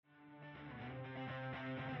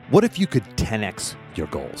What if you could 10x your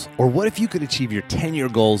goals? Or what if you could achieve your 10-year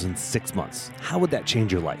goals in 6 months? How would that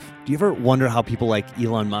change your life? Do you ever wonder how people like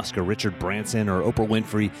Elon Musk or Richard Branson or Oprah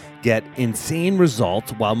Winfrey get insane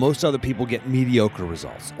results while most other people get mediocre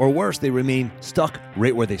results? Or worse, they remain stuck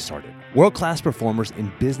right where they started. World-class performers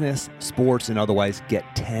in business, sports, and otherwise get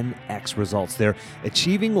 10x results. They're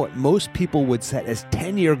achieving what most people would set as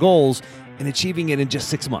 10-year goals and achieving it in just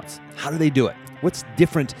 6 months. How do they do it? What's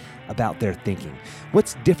different about their thinking?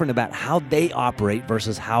 What's different about how they operate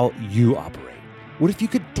versus how you operate? What if you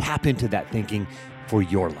could tap into that thinking for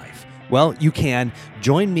your life? Well, you can.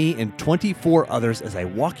 Join me and 24 others as I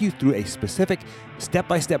walk you through a specific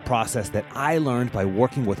step-by-step process that I learned by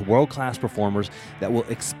working with world-class performers that will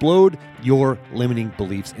explode your limiting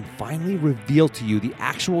beliefs and finally reveal to you the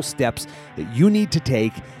actual steps that you need to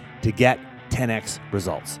take to get 10x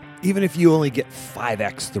results. Even if you only get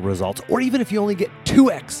 5x the results, or even if you only get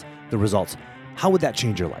 2x the results, how would that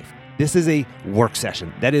change your life? This is a work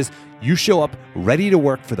session. That is, you show up ready to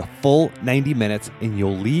work for the full 90 minutes and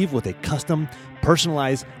you'll leave with a custom,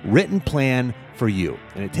 personalized, written plan for you.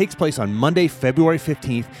 And it takes place on Monday, February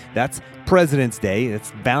 15th. That's President's Day.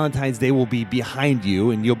 That's Valentine's Day will be behind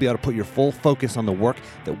you and you'll be able to put your full focus on the work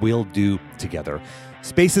that we'll do together.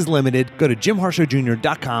 Space is limited. Go to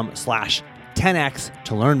jimharshawjr.com/10x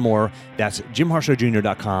to learn more. That's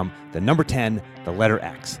jimharshawjr.com, the number 10, the letter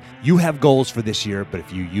X. You have goals for this year, but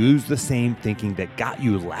if you use the same thinking that got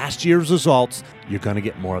you last year's results, you're going to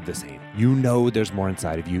get more of the same. You know there's more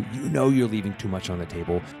inside of you. You know you're leaving too much on the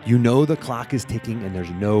table. You know the clock is ticking and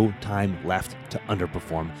there's no time left to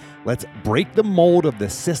underperform. Let's break the mold of the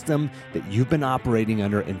system that you've been operating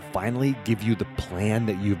under and finally give you the plan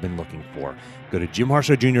that you've been looking for. Go to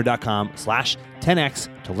jimharshawjr.com/10x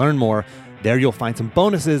to learn more. There you'll find some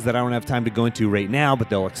bonuses that I don't have time to go into right now, but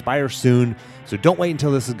they'll expire soon. So don't wait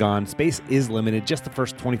until this is gone. Space is limited, just the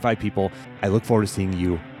first 25 people. I look forward to seeing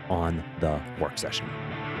you on the work session.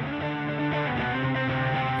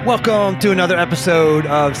 Welcome to another episode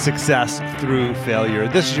of Success Through Failure.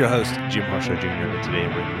 This is your host, Jim Harshaw Jr., and today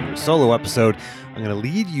I'm bringing you a solo episode. I'm going to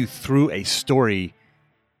lead you through a story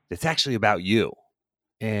that's actually about you.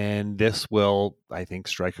 And this will, I think,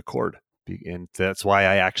 strike a chord. And that's why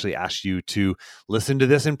I actually asked you to listen to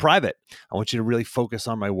this in private. I want you to really focus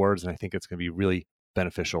on my words, and I think it's going to be really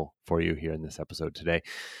beneficial for you here in this episode today.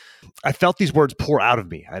 I felt these words pour out of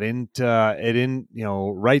me. I didn't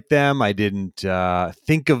write them. I didn't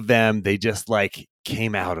think of them. They just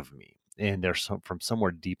came out of me. And they're from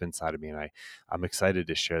somewhere deep inside of me, and I'm excited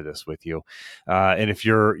to share this with you. And if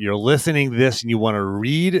you're listening to this and you want to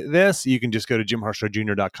read this, you can just go to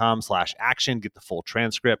jimharshawjr.com/action, get the full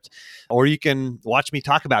transcript, or you can watch me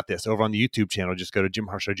talk about this over on the YouTube channel. Just go to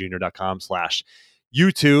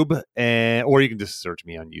jimharshawjr.com/YouTube, or you can just search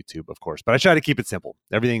me on YouTube, of course. But I try to keep it simple.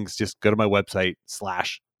 Everything's just go to my website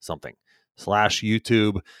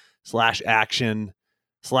 /something/YouTube/action.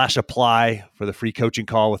 /apply for the free coaching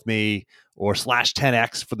call with me, or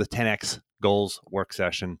 /10x for the 10x goals work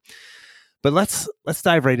session. But let's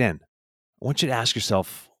dive right in. I want you to ask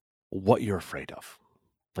yourself what you're afraid of.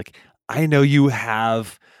 I know you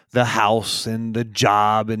have the house and the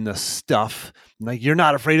job and the stuff. You're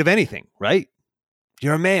not afraid of anything, right?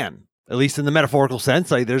 You're a man, at least in the metaphorical sense.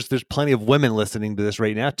 There's plenty of women listening to this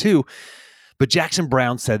right now too. But Jackson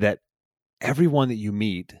Brown said that everyone that you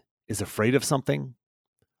meet is afraid of something,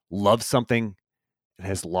 loves something, and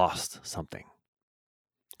has lost something.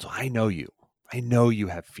 So I know you. I know you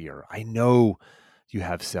have fear. I know you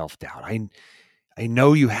have self-doubt. I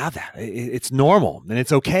know you have that. It's normal and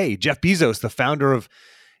it's okay. Jeff Bezos, the founder of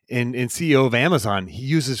and CEO of Amazon, he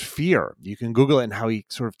uses fear. You can Google it and how he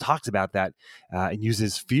sort of talks about that and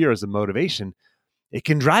uses fear as a motivation. It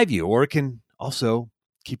can drive you, or it can also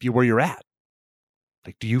keep you where you're at.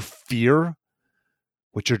 Do you fear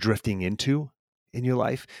what you're drifting into in your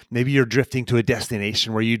life? Maybe you're drifting to a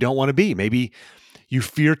destination where you don't want to be. Maybe you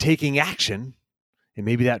fear taking action, and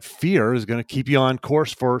maybe that fear is going to keep you on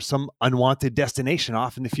course for some unwanted destination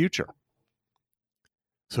off in the future.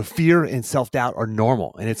 So fear and self-doubt are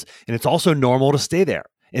normal, and it's also normal to stay there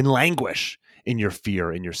and languish in your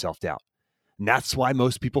fear and your self-doubt. And that's why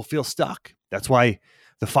most people feel stuck. That's why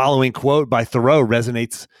the following quote by Thoreau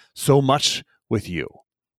resonates so much with you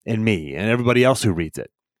and me and everybody else who reads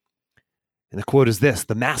it. And the quote is this: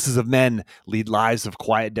 "The masses of men lead lives of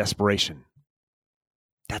quiet desperation."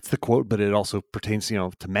 That's the quote, but it also pertains,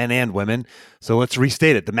 to men and women. So let's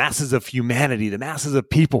restate it. The masses of humanity, the masses of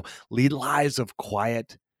people lead lives of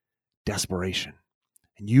quiet desperation.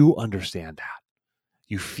 And you understand that.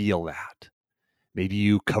 You feel that. Maybe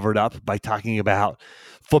you covered up by talking about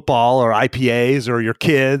football or IPAs or your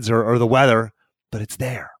kids or the weather, but it's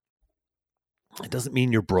there. It doesn't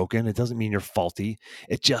mean you're broken. It doesn't mean you're faulty.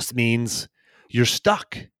 It just means you're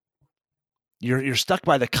stuck. You're stuck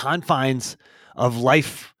by the confines of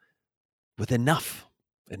life with enough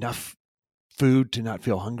food to not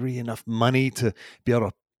feel hungry, enough money to be able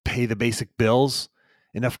to pay the basic bills,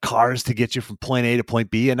 enough cars to get you from point A to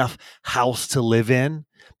point B, enough house to live in,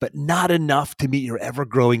 but not enough to meet your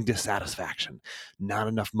ever-growing dissatisfaction. Not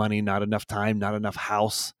enough money, not enough time, not enough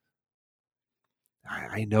house.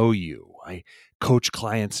 I know you. I coach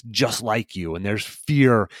clients just like you, and there's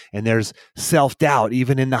fear and there's self-doubt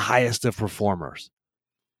even in the highest of performers.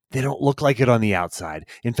 They don't look like it on the outside.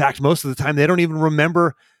 In fact, most of the time, they don't even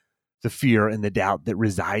remember the fear and the doubt that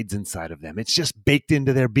resides inside of them. It's just baked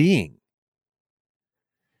into their being.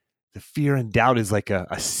 The fear and doubt is like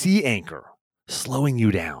a sea anchor slowing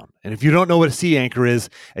you down. And if you don't know what a sea anchor is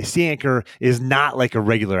not like a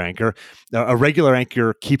regular anchor. A regular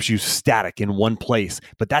anchor keeps you static in one place,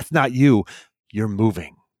 but that's not you. You're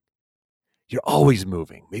moving. You're always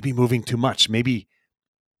moving, maybe moving too much. Maybe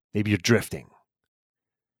you're drifting.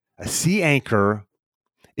 A sea anchor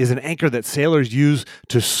is an anchor that sailors use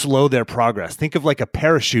to slow their progress. Think of like a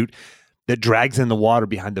parachute that drags in the water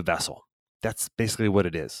behind the vessel. That's basically what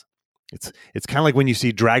it is. It's kind of like when you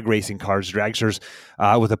see drag racing cars, dragsters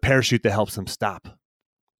with a parachute that helps them stop.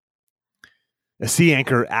 A sea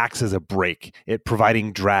anchor acts as a brake, it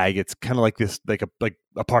providing drag. It's kind of like this, like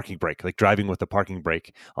a parking brake, like driving with a parking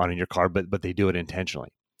brake on in your car, but they do it intentionally.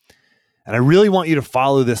 And I really want you to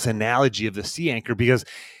follow this analogy of the sea anchor because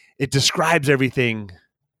it describes everything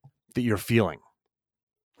that you're feeling,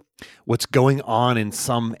 what's going on in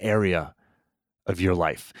some area of your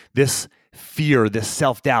life. This fear, this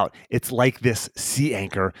self-doubt, it's like this sea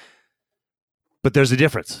anchor. But there's a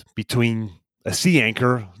difference between a sea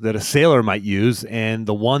anchor that a sailor might use and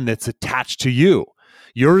the one that's attached to you.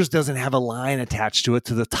 Yours doesn't have a line attached to it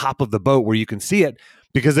to the top of the boat where you can see it,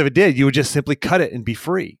 because if it did, you would just simply cut it and be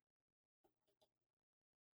free.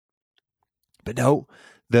 But no,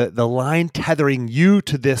 the line tethering you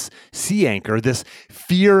to this sea anchor, this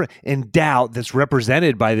fear and doubt that's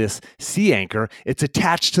represented by this sea anchor, it's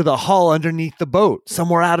attached to the hull underneath the boat,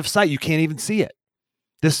 somewhere out of sight. You can't even see it.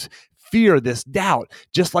 This fear, this doubt,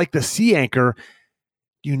 just like the sea anchor,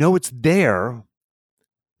 you know it's there,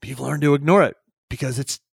 but you've learned to ignore it because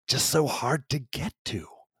it's just so hard to get to.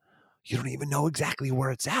 You don't even know exactly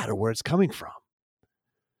where it's at or where it's coming from.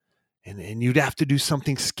 And you'd have to do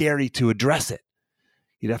something scary to address it.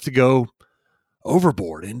 You'd have to go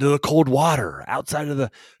overboard into the cold water outside of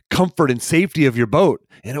the comfort and safety of your boat,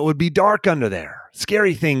 and it would be dark under there.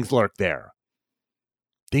 Scary things lurk there.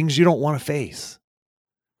 Things you don't want to face.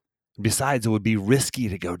 Besides, it would be risky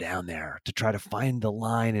to go down there, to try to find the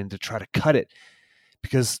line and to try to cut it.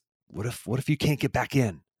 Because what if you can't get back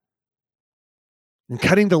in? And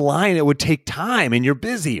cutting the line, it would take time, and you're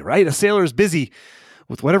busy, right? A sailor is busy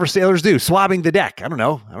with whatever sailors do, swabbing the deck. I don't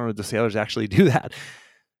know if the sailors actually do that.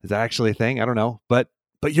 Is that actually a thing? I don't know. But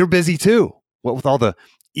you're busy too. What with all the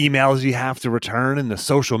emails you have to return and the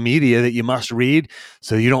social media that you must read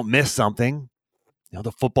so you don't miss something.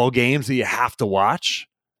 The football games that you have to watch.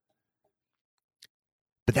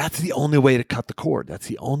 But that's the only way to cut the cord. That's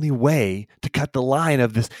the only way to cut the line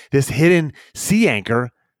of this hidden sea anchor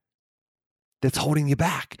that's holding you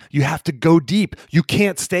back. You have to go deep. You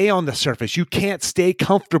can't stay on the surface. You can't stay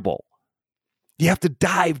comfortable. You have to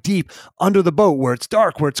dive deep under the boat where it's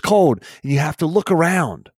dark, where it's cold, and you have to look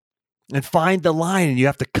around and find the line, and you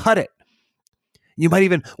have to cut it. You might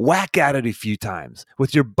even whack at it a few times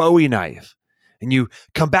with your Bowie knife, and you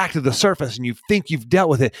come back to the surface and you think you've dealt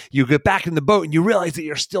with it. You get back in the boat and you realize that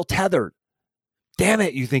you're still tethered. Damn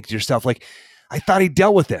it, you think to yourself, like, I thought he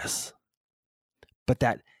dealt with this. But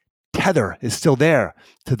that tether is still there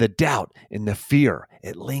to the doubt and the fear.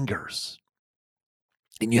 It lingers.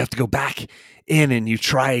 And you have to go back in and you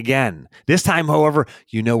try again. This time, however,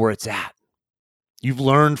 you know where it's at. You've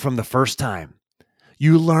learned from the first time.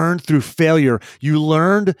 You learned through failure. You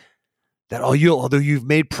learned that although you've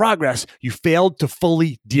made progress, you failed to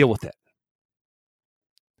fully deal with it.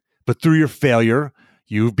 But through your failure,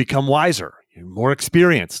 you've become wiser. You're more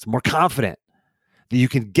experienced, more confident that you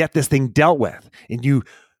can get this thing dealt with. And you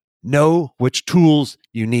know which tools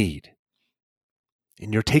you need.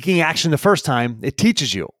 And you're taking action the first time, it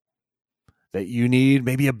teaches you that you need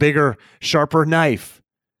maybe a bigger, sharper knife.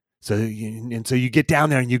 So you get down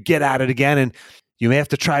there and you get at it again, and you may have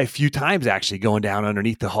to try a few times actually going down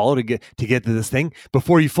underneath the hull to get to this thing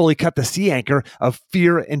before you fully cut the sea anchor of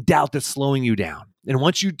fear and doubt that's slowing you down. And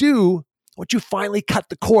once you do, once you finally cut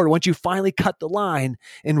the cord, once you finally cut the line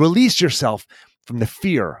and release yourself from the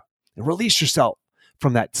fear and release yourself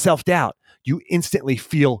from that self-doubt, you instantly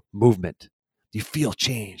feel movement. You feel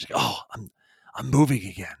change. Like, oh, I'm moving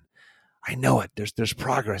again. I know it. There's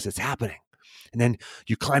progress. It's happening. And then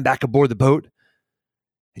you climb back aboard the boat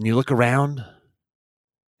and you look around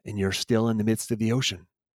and you're still in the midst of the ocean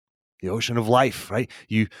of life, right?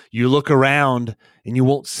 You look around and you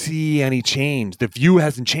won't see any change. The view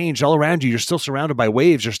hasn't changed all around you. You're still surrounded by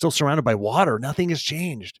waves. You're still surrounded by water. Nothing has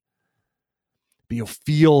changed. But you'll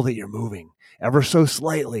feel that you're moving ever so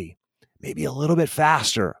slightly, maybe a little bit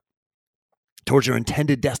faster towards your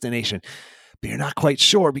intended destination. But you're not quite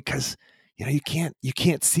sure because you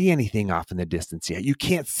can't see anything off in the distance yet. You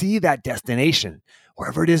can't see that destination,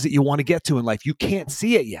 wherever it is that you want to get to in life. You can't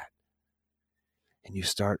see it yet. And you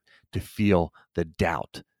start to feel the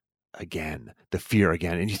doubt again, the fear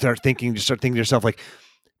again. And you start thinking to yourself, like,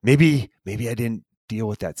 maybe I didn't deal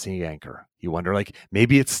with that sea anchor. You wonder, like,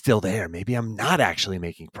 maybe it's still there. Maybe I'm not actually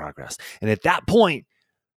making progress. And at that point,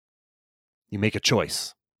 you make a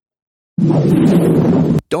choice.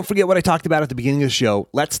 Don't forget what I talked about at the beginning of the show.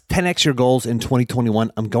 Let's 10x your goals in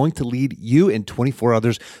 2021. I'm going to lead you and 24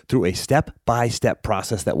 others through a step-by-step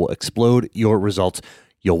process that will explode your results.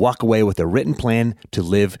 You'll walk away with a written plan to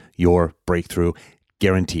live your breakthrough,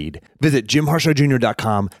 guaranteed. Visit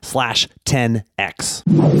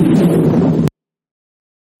jimharshawjr.com/10x.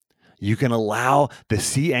 You can allow the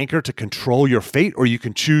sea anchor to control your fate, or you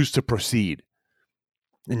can choose to proceed.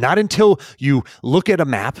 And not until you look at a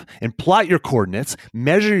map and plot your coordinates,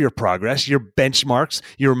 measure your progress, your benchmarks,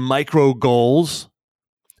 your micro goals,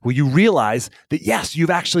 will you realize that, yes,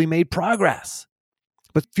 you've actually made progress.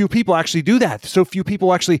 But few people actually do that. So few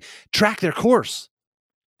people actually track their course.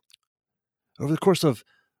 Over the course of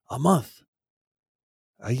a month,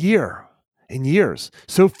 a year, and years,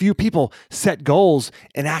 so few people set goals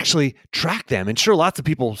and actually track them. And sure, lots of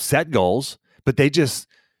people set goals, but they just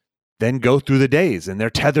then go through the days and they're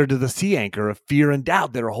tethered to the sea anchor of fear and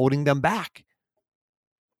doubt that are holding them back.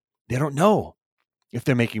 They don't know if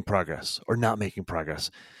they're making progress or not making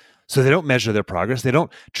progress. So they don't measure their progress. They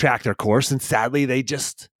don't track their course. And sadly, they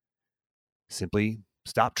just simply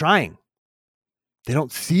stop trying. They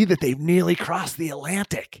don't see that they've nearly crossed the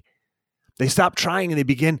Atlantic. They stop trying and they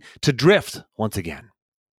begin to drift once again.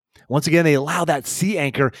 Once again, they allow that sea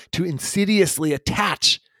anchor to insidiously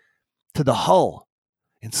attach to the hull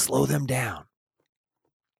and slow them down.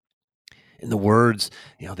 And the words,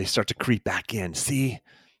 they start to creep back in. See,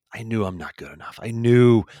 I knew I'm not good enough. I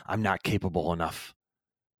knew I'm not capable enough.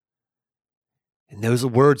 And those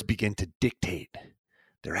words begin to dictate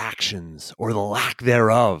their actions or the lack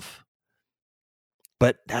thereof.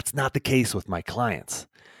 But that's not the case with my clients.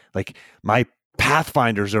 Like my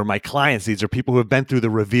pathfinders or my clients, these are people who have been through the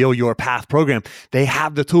Reveal Your Path program. They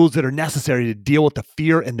have the tools that are necessary to deal with the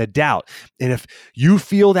fear and the doubt. And if you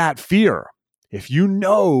feel that fear, if you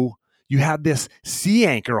know you have this sea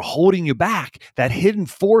anchor holding you back, that hidden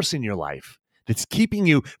force in your life that's keeping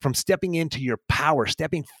you from stepping into your power,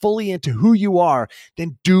 stepping fully into who you are,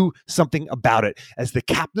 then do something about it. As the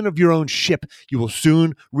captain of your own ship, you will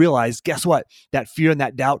soon realize, guess what? That fear and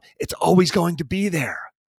that doubt, it's always going to be there.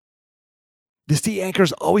 The sea anchor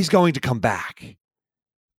is always going to come back.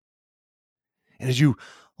 And as you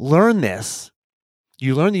learn this,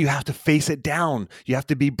 you learn that you have to face it down. You have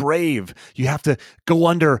to be brave. You have to go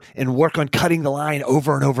under and work on cutting the line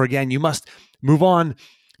over and over again. You must move on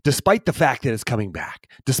despite the fact that it's coming back,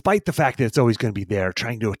 despite the fact that it's always going to be there,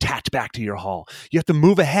 trying to attach back to your hull. You have to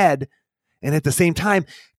move ahead and at the same time,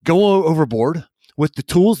 go overboard with the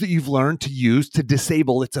tools that you've learned to use to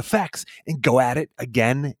disable its effects and go at it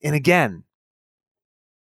again and again.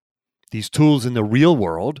 These tools in the real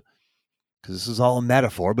world, because this is all a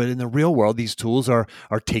metaphor, but in the real world, these tools are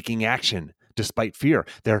taking action despite fear.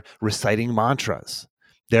 They're reciting mantras.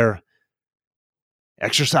 They're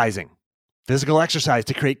exercising, physical exercise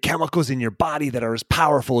to create chemicals in your body that are as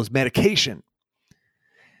powerful as medication.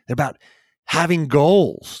 They're about having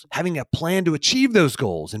goals, having a plan to achieve those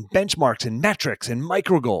goals and benchmarks and metrics and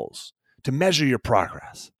micro goals to measure your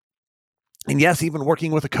progress. And yes, even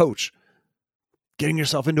working with a coach, getting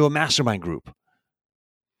yourself into a mastermind group.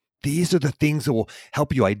 These are the things that will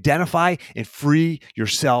help you identify and free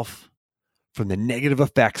yourself from the negative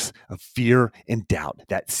effects of fear and doubt,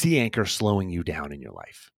 that sea anchor slowing you down in your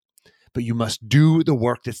life. But you must do the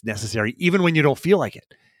work that's necessary, even when you don't feel like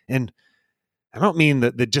it. And I don't mean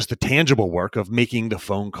just the tangible work of making the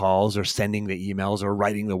phone calls or sending the emails or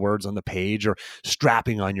writing the words on the page or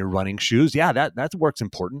strapping on your running shoes. Yeah, that work's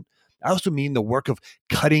important. I also mean the work of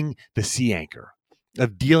cutting the sea anchor,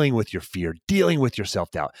 of dealing with your fear, dealing with your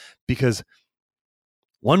self-doubt. Because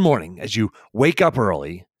one morning, as you wake up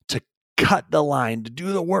early to cut the line, to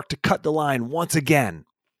do the work to cut the line once again,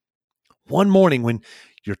 one morning when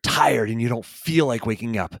you're tired and you don't feel like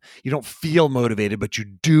waking up. You don't feel motivated, but you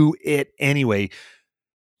do it anyway.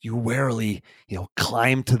 You warily,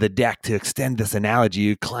 climb to the deck. To extend this analogy,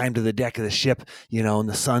 you climb to the deck of the ship, and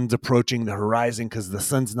the sun's approaching the horizon because the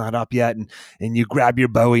sun's not up yet. And you grab your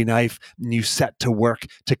Bowie knife and you set to work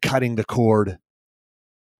to cutting the cord.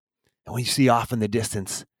 And when you see off in the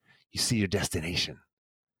distance, you see your destination.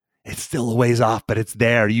 It's still a ways off, but it's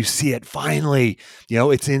there. You see it finally.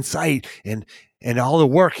 It's in sight, and all the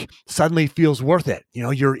work suddenly feels worth it.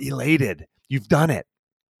 You're elated. You've done it.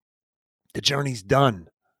 The journey's done.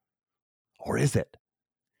 Or is it?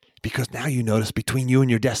 Because now you notice between you and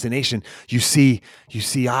your destination, you see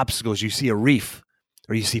obstacles. You see a reef,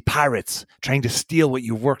 or you see pirates trying to steal what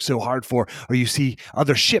you've worked so hard for, or you see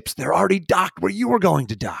other ships. They're already docked where you were going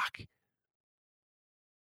to dock.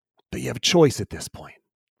 But you have a choice at this point.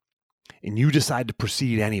 And you decide to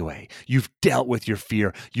proceed anyway. You've dealt with your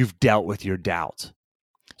fear. You've dealt with your doubt.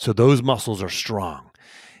 So those muscles are strong.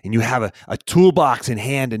 And you have a toolbox in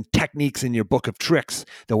hand and techniques in your book of tricks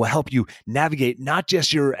that will help you navigate not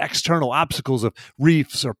just your external obstacles of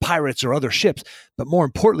reefs or pirates or other ships, but more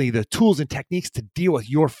importantly, the tools and techniques to deal with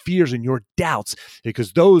your fears and your doubts,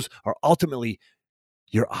 because those are ultimately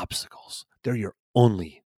your obstacles. They're your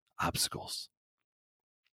only obstacles.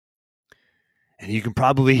 And you can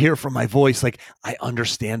probably hear from my voice, like, I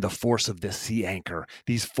understand the force of this sea anchor,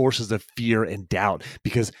 these forces of fear and doubt,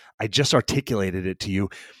 because I just articulated it to you.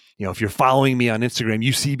 If you're following me on Instagram,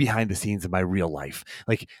 you see behind the scenes of my real life.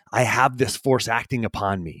 Like, I have this force acting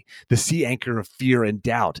upon me, the sea anchor of fear and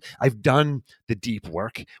doubt. I've done the deep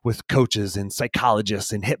work with coaches and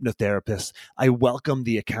psychologists and hypnotherapists. I welcome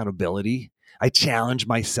the accountability. I challenge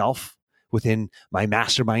myself within my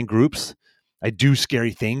mastermind groups. I do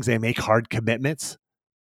scary things. I make hard commitments.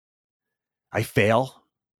 I fail.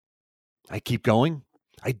 I keep going.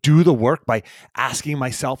 I do the work by asking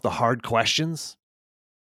myself the hard questions.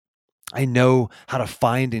 I know how to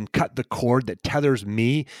find and cut the cord that tethers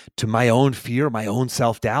me to my own fear, my own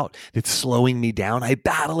self-doubt that's slowing me down. I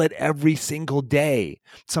battle it every single day.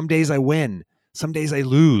 Some days I win. Some days I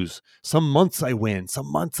lose. Some months I win. Some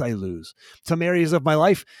months I lose. Some areas of my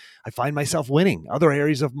life, I find myself winning. Other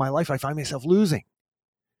areas of my life, I find myself losing.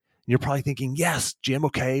 And you're probably thinking, yes, Jim,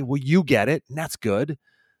 okay, well, you get it, and that's good.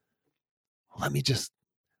 Let me just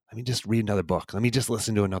read another book. Let me just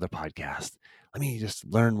listen to another podcast. Let me just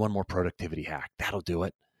learn one more productivity hack. That'll do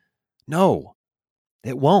it. No,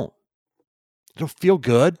 it won't. It'll feel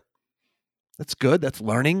good. That's good. That's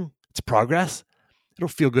learning. It's progress. It'll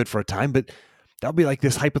feel good for a time, but that'll be like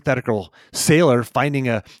this hypothetical sailor finding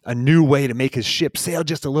a new way to make his ship sail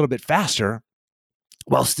just a little bit faster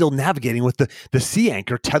while still navigating with the sea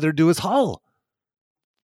anchor tethered to his hull.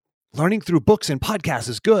 Learning through books and podcasts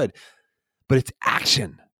is good, but it's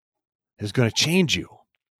action is going to change you.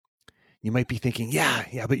 You might be thinking,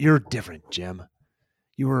 yeah, but you're different, Jim.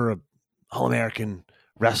 You were an All-American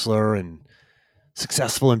wrestler and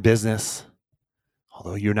successful in business.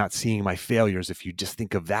 Although you're not seeing my failures if you just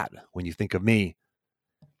think of that when you think of me.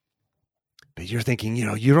 But you're thinking,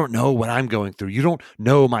 you don't know what I'm going through. You don't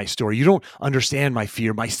know my story. You don't understand my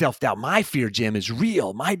fear, my self-doubt. My fear, Jim, is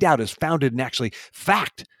real. My doubt is founded in actually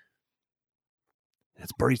fact.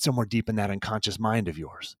 It's buried somewhere deep in that unconscious mind of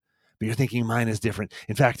yours. But you're thinking mine is different.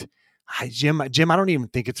 In fact, Jim, I don't even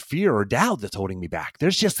think it's fear or doubt that's holding me back.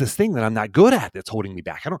 There's just this thing that I'm not good at that's holding me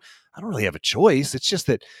back. I don't really have a choice. It's just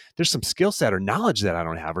that there's some skill set or knowledge that I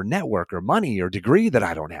don't have, or network or money or degree that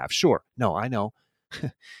I don't have. Sure. No, I know.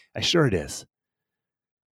 I sure it is.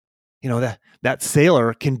 That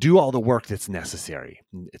sailor can do all the work that's necessary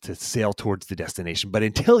to sail towards the destination. But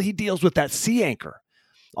until he deals with that sea anchor,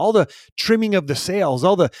 all the trimming of the sails,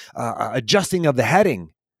 all the adjusting of the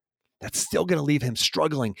heading, that's still going to leave him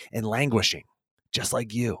struggling and languishing, just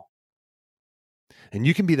like you. And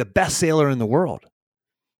you can be the best sailor in the world,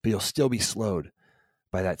 but you'll still be slowed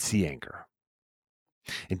by that sea anchor.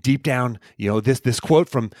 And deep down, this quote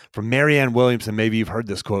from Marianne Williamson, maybe you've heard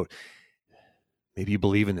this quote. Maybe you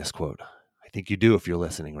believe in this quote. I think you do if you're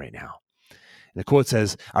listening right now. And the quote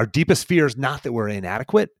says, our deepest fear is not that we're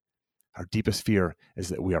inadequate. Our deepest fear is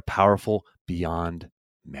that we are powerful beyond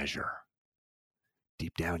measure.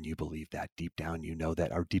 Deep down, you believe that. Deep down, you know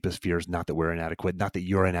that our deepest fear is not that we're inadequate, not that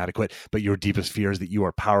you're inadequate, but your deepest fear is that you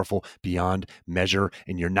are powerful beyond measure,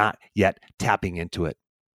 and you're not yet tapping into it.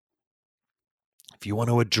 If you want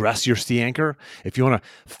to address your sea anchor, if you want to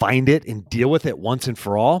find it and deal with it once and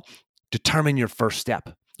for all, determine your first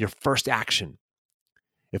step, your first action.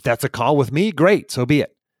 If that's a call with me, great, so be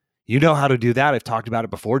it. You know how to do that. I've talked about it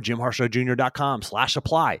before,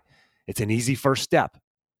 jimharshawjr.com/apply. It's an easy first step.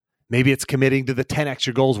 Maybe it's committing to the 10X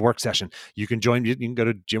Your Goals work session. You can join, you can go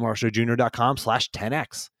to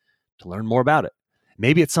jimharshawjr.com/10X to learn more about it.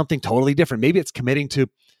 Maybe it's something totally different. Maybe it's committing to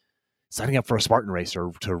signing up for a Spartan race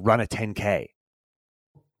or to run a 10K.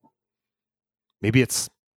 Maybe it's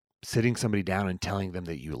sitting somebody down and telling them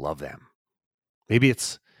that you love them. Maybe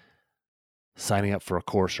it's signing up for a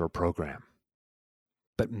course or a program.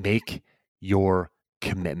 But make your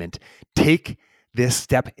commitment. Take this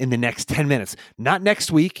step in the next 10 minutes, not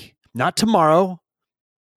next week, not tomorrow,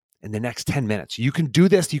 in the next 10 minutes. You can do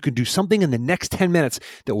this. You can do something in the next 10 minutes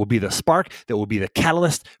that will be the spark, that will be the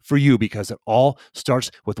catalyst for you, because it all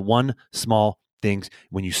starts with one small thing.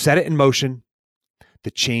 When you set it in motion,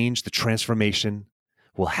 the change, the transformation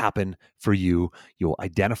will happen for you. You'll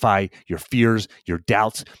identify your fears, your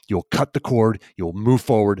doubts. You'll cut the cord. You'll move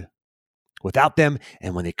forward without them.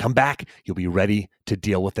 And when they come back, you'll be ready to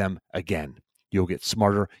deal with them again. You'll get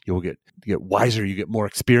smarter. You'll get wiser. You get more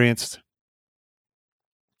experienced.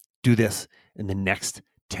 Do this in the next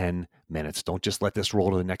 10 minutes. Don't just let this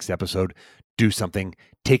roll to the next episode. Do something.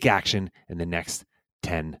 Take action in the next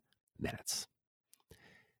 10 minutes.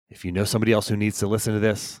 If you know somebody else who needs to listen to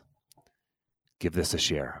this, give this a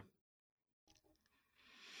share.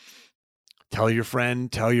 Tell your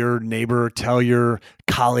friend, tell your neighbor, tell your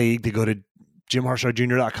colleague to go to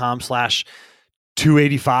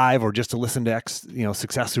jimharshawjr.com/285 or just to listen to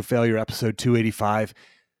Success Through Failure episode 285.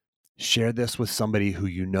 Share this with somebody who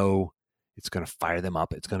you know it's going to fire them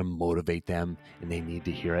up. It's going to motivate them and they need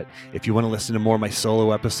to hear it. If you want to listen to more of my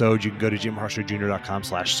solo episodes, you can go to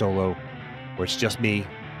jimharshawjr.com/solo where it's just me,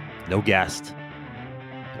 no guest.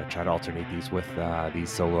 I try to alternate these with these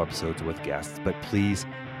solo episodes with guests, but please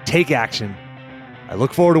take action. I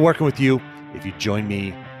look forward to working with you if you join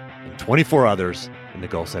me and 24 others in the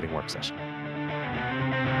goal setting work session.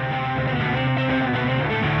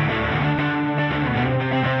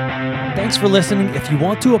 Thanks for listening. If you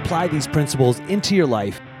want to apply these principles into your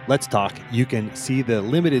life, let's talk. You can see the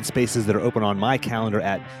limited spaces that are open on my calendar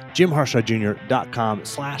at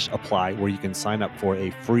jimharshawjr.com/apply, where you can sign up for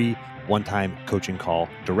a free one-time coaching call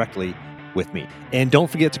directly with me. And don't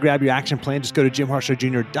forget to grab your action plan. Just go to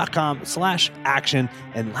jimharshawjr.com/action.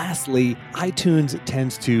 And lastly, iTunes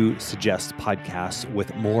tends to suggest podcasts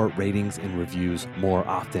with more ratings and reviews more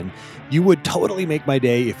often. You would totally make my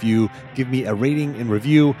day if you give me a rating and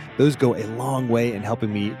review. Those go a long way in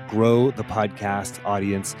helping me grow the podcast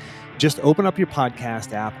audience. Just open up your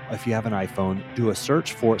podcast app if you have an iPhone, do a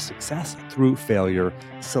search for Success Through Failure,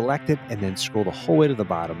 select it, and then scroll the whole way to the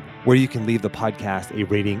bottom where you can leave the podcast a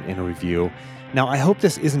rating and a review. Now, I hope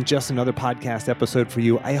this isn't just another podcast episode for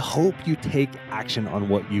you. I hope you take action on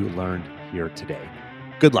what you learned here today.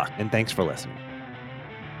 Good luck, and thanks for listening.